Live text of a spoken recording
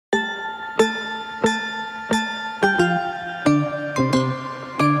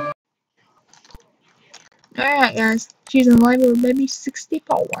Alright guys, she's in live with baby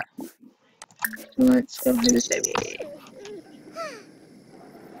 64. So let's go to this baby.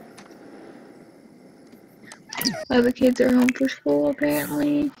 Other kids are home for school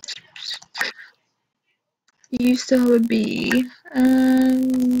apparently. You still have a B.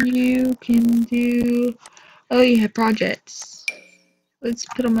 You can do... Oh, you have projects. Let's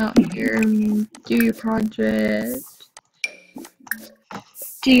put them out here and do your project.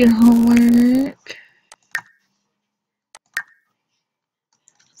 Do your homework.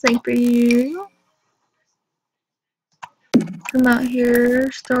 Same for you. Come out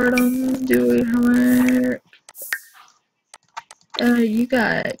here, start them, do your homework. You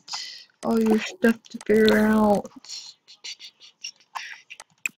got all your stuff to figure out.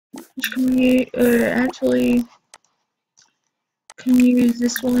 Actually, can you use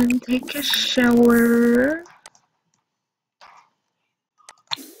this one? Take a shower.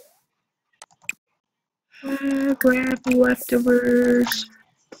 Grab leftovers.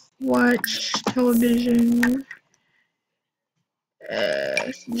 Watch television.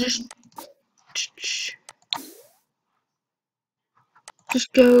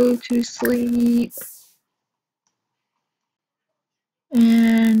 Just go to sleep.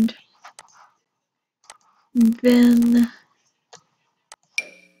 And then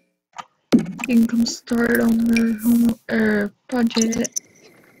you can come start on the home project.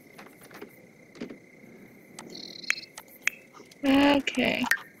 Okay.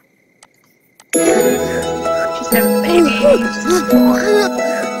 Just have a baby.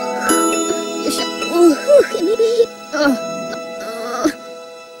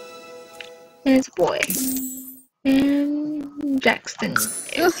 And it's a boy. And Jackson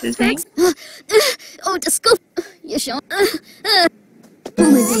is his name. Oh, just go.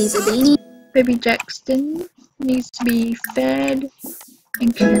 Baby Jackson needs to be fed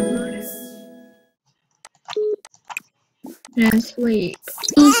and cared and sleep.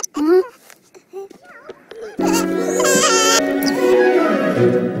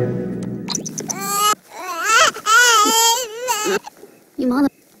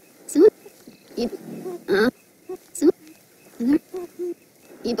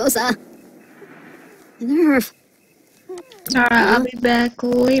 Alright, I'll be back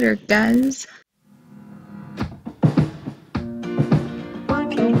later, guys.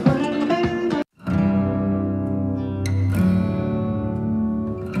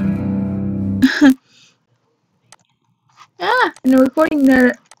 And the recording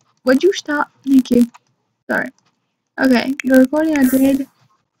that... Would you stop? Thank you. Sorry. Okay, the recording I did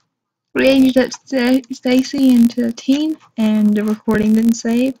re-aged up Stacy into a teen, and the recording didn't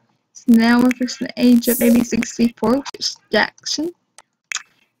save. So now we're fixing to age up baby 64, which is Jackson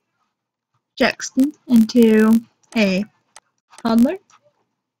into a toddler.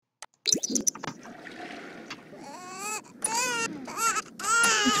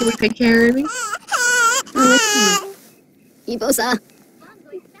 Until we take care of him.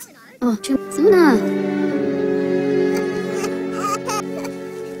 Oh, Suna.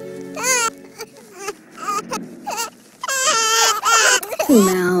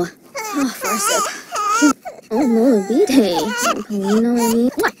 Now, oh, for a sec. Oh, no, BT. You know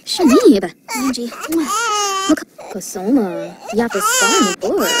what? Shanib. Angie. Look, Kosoma. Yapasani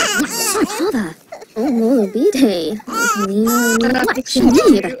board. Sorry, father. Oh, no, BT. You know what?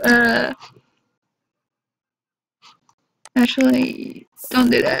 Shanib. Actually, don't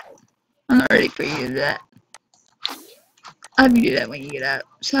do that. I'm not ready for you to do that. I'll have you do that when you get out,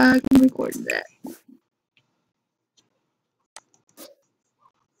 so I can record that.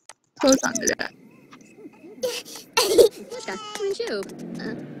 So don't do that.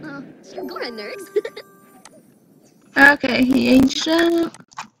 Go ahead, nerds. Okay, he aged up.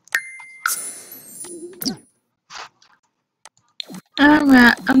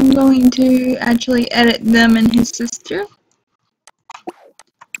 Alright, I'm going to actually edit them and his sister.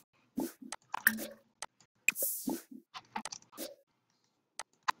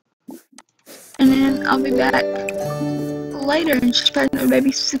 And then I'll be back later and she's pregnant with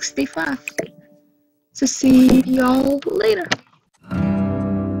baby 65. So see y'all later.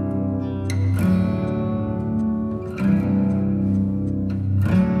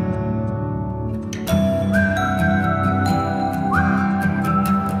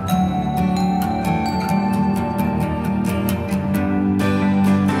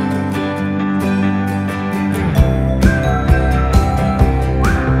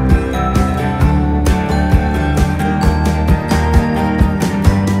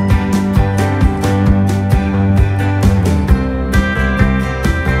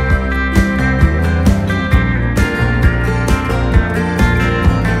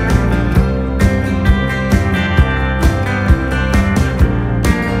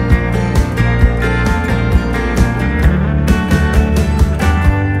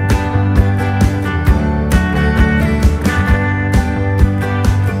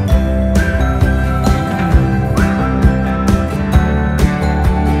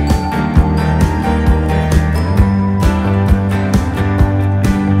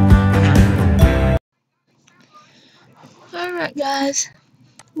 Alright guys,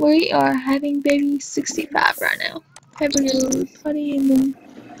 we are having baby 65 right now. Have your putty and then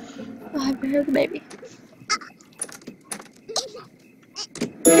I'll have her the baby.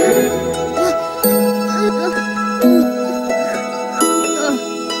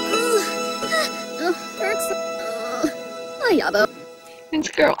 It's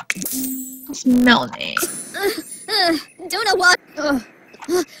a girl. It's Melanie. Don't know what.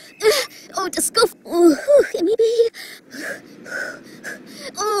 Oh, just go. Maybe.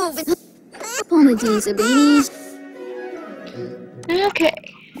 Oh, apologies, baby. Okay,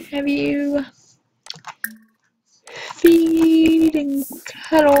 have you feed and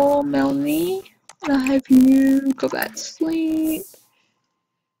cuddle Melanie? I'll have you go back to sleep.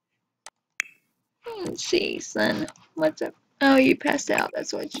 Let's see, son. What's up? Oh, you passed out.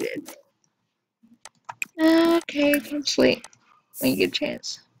 That's what you did. Okay, come sleep when you get a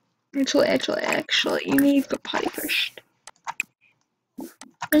chance. Actually, you need to go potty first.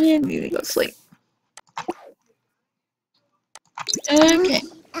 And then you need to go sleep. Okay.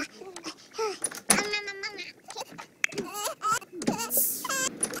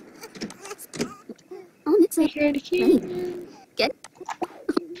 Oh, it's Take care of the kid. Get.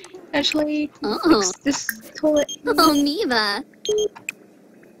 Actually, Oh. fix this toilet. Oh, Neva.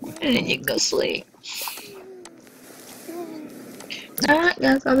 And then you can go sleep. Alright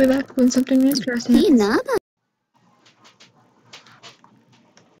guys, I'll be back with something interesting. Hey, Naba.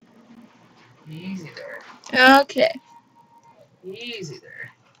 Easy there. Okay. Easy there.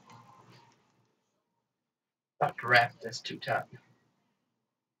 About to wrap this too tight.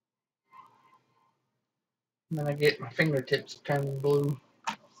 And then I get my fingertips turning blue.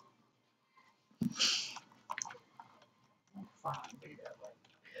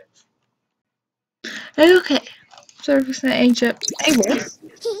 Okay. Surface and age up. Hey, what?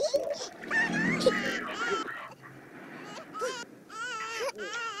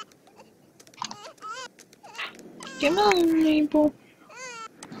 Come on, Mabel.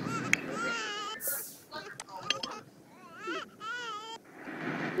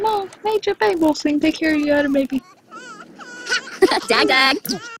 Come on, Major Babel so he can take care of you other baby. Dag, dag.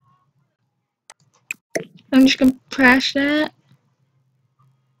 I'm just gonna crash that.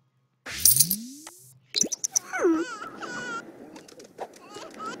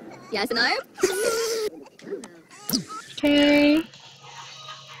 Yes, no? Okay.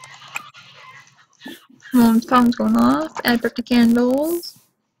 Phone's going off. Add up the candles.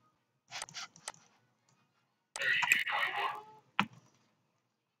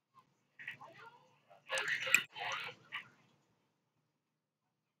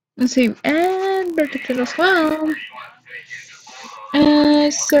 Let's see. Add birthday candles. Well,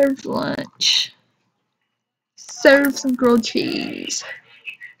 serve lunch. Serve some grilled cheese.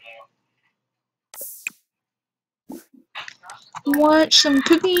 Watch some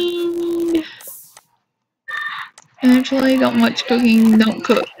cooking. Actually, don't watch cooking, don't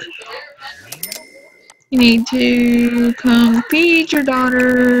cook. You need to come feed your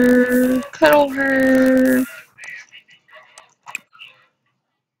daughter, cuddle her.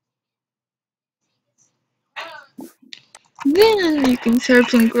 Then you can serve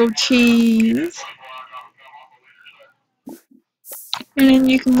some grilled cheese. And then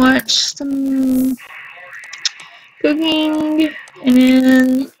you can watch some cooking and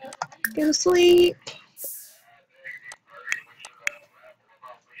then go to sleep.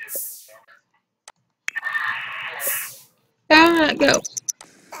 Go.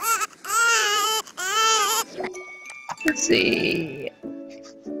 Let's see.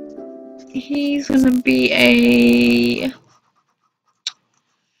 He's gonna be a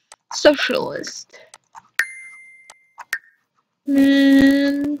socialist. And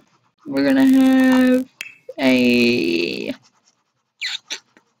then we're gonna have a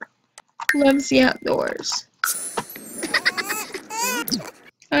loves the outdoors.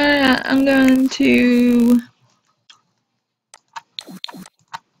 Alright, I'm going to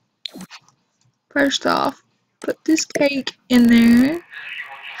first off put this cake in there.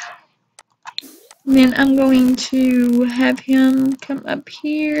 And then I'm going to have him come up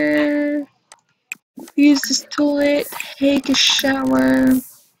here, use this toilet, take a shower,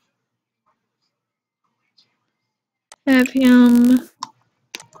 have him,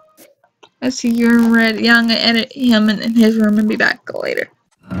 let's see, urine ready. Yeah, I'm going to edit him in his room and be back later.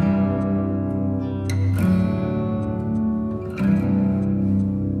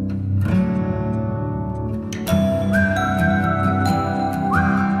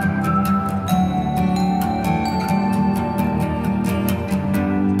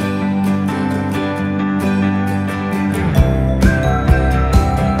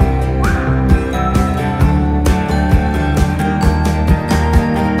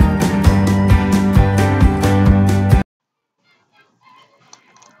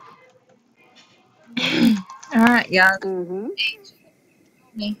 guys. Mm-hmm.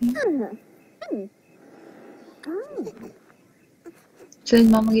 So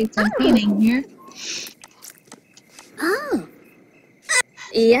Mama gets done painting here. Oh.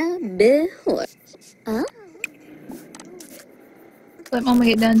 Yeah, bihor. Oh. Let Mama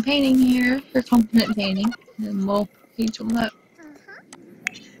get done painting here. Her competent painting. And then we'll teach them up.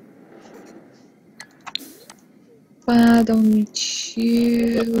 Why don't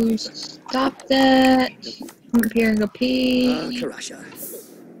you stop that? Come up here and go pee.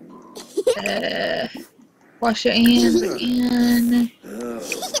 Wash your hands again.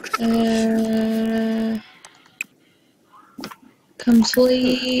 Come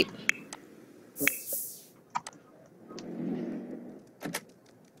sleep.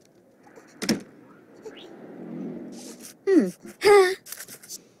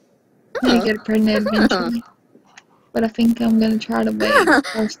 May get pregnant eventually. But I think I'm gonna try to wait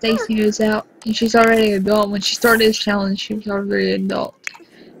while Stacy is out. And she's already an adult. When she started this challenge, she was already an adult.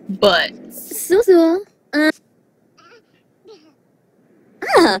 But So.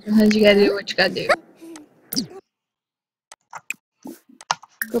 sometimes you gotta do what you gotta do.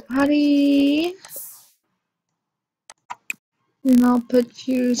 Go potty. Then I'll put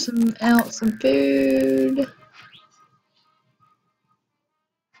you some food.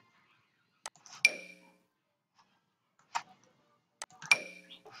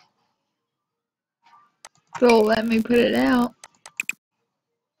 Girl, let me put it out.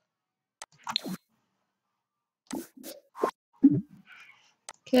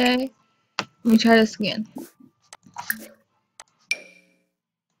 Okay. Let me try this again.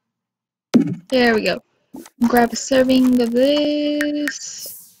 There we go. Grab a serving of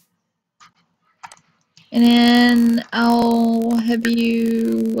this. And then I'll have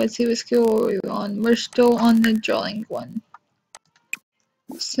you, let's see what skill are we on. We're still on the drawing one.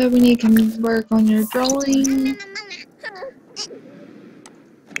 So we need to work on your drawing.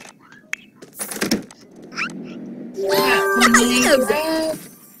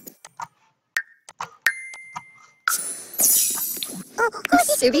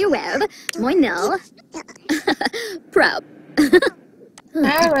 Sylvia Webb. Moinel. Proud.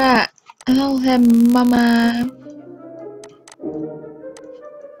 Alright. I'll have Mama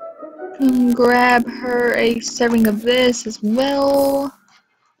come grab her a serving of this as well.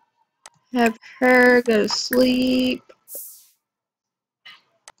 Have her go to sleep.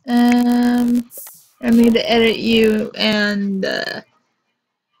 I need to edit you and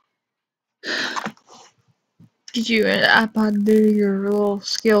get you an iPod to do your little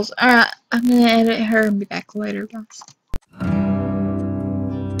skills. Alright, I'm gonna edit her and be back later, guys.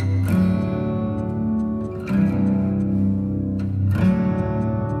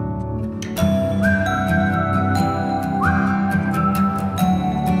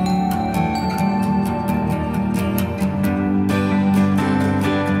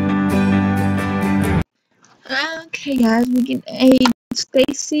 Okay, guys, we can aid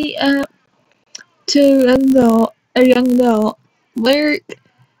Stacy up to a young adult, Lyric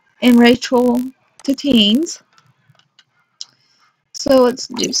and Rachel to teens. So let's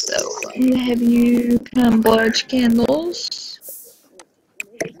do so. I'm gonna have you come blow out your candles.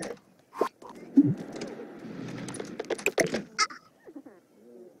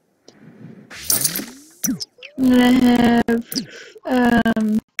 I'm gonna have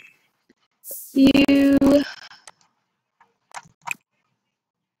you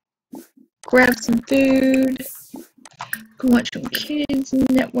grab some food. Go watch some kids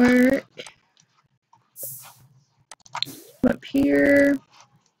network. Up here.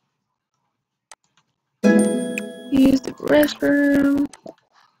 Use the restroom.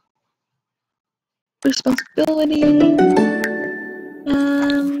 Responsibility.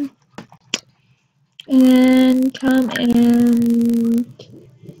 And come and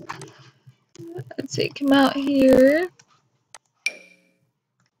let's see, come out here.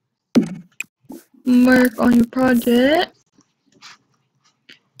 Work on your project.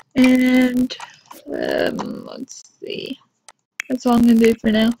 And let's see. That's all I'm gonna do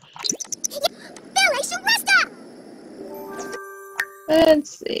for now.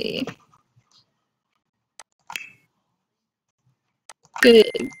 Let's see.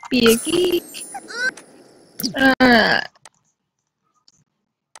 Good. Be a geek. Alright.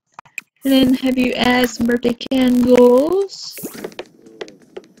 And then have you add some birthday candles.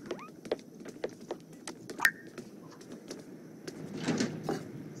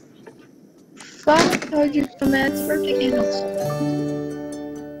 Fuck, how'd you come add some birthday candles?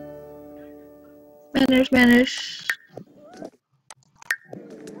 Manners.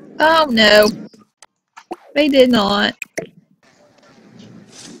 Oh no. They did not.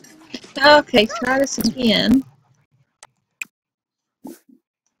 Okay, try this again.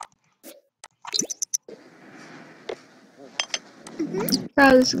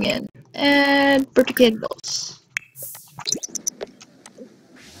 Try this again. Add birthday candles.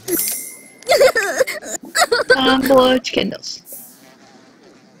 Below candles.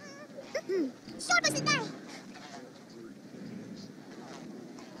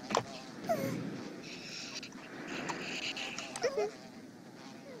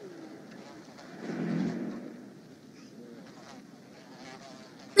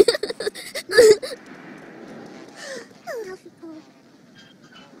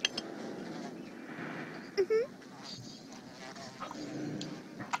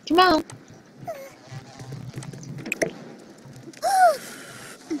 Come on.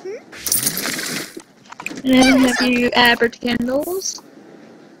 And then have you add birthday candles.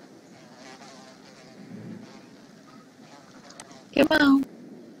 Come on.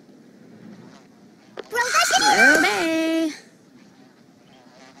 Obey.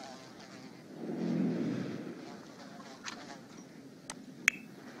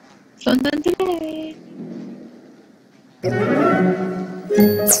 Something today.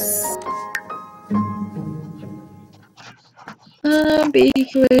 Be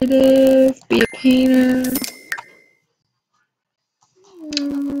creative, be a painter.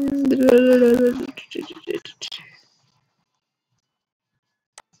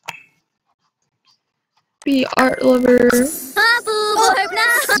 Be art lover.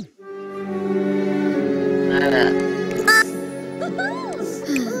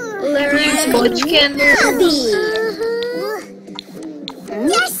 Use bunch candles.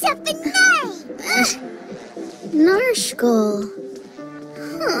 Narshkol.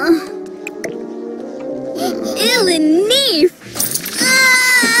 Illineef.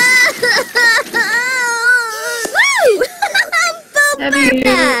 Have you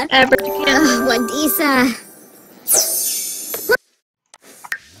ever candles? Wadisa.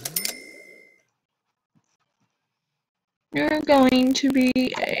 You're going to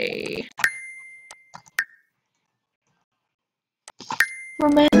be a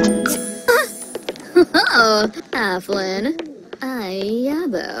romantic. Oh, Aflin.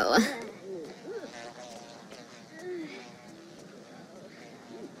 Ayabo.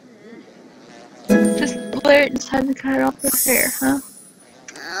 Just Blair decided to cut off her hair, huh?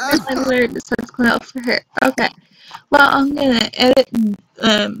 Blair decided to cut off her hair. Okay. Well, I'm gonna edit,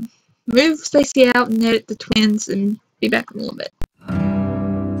 move Stacy out and edit the twins and be back in a little bit.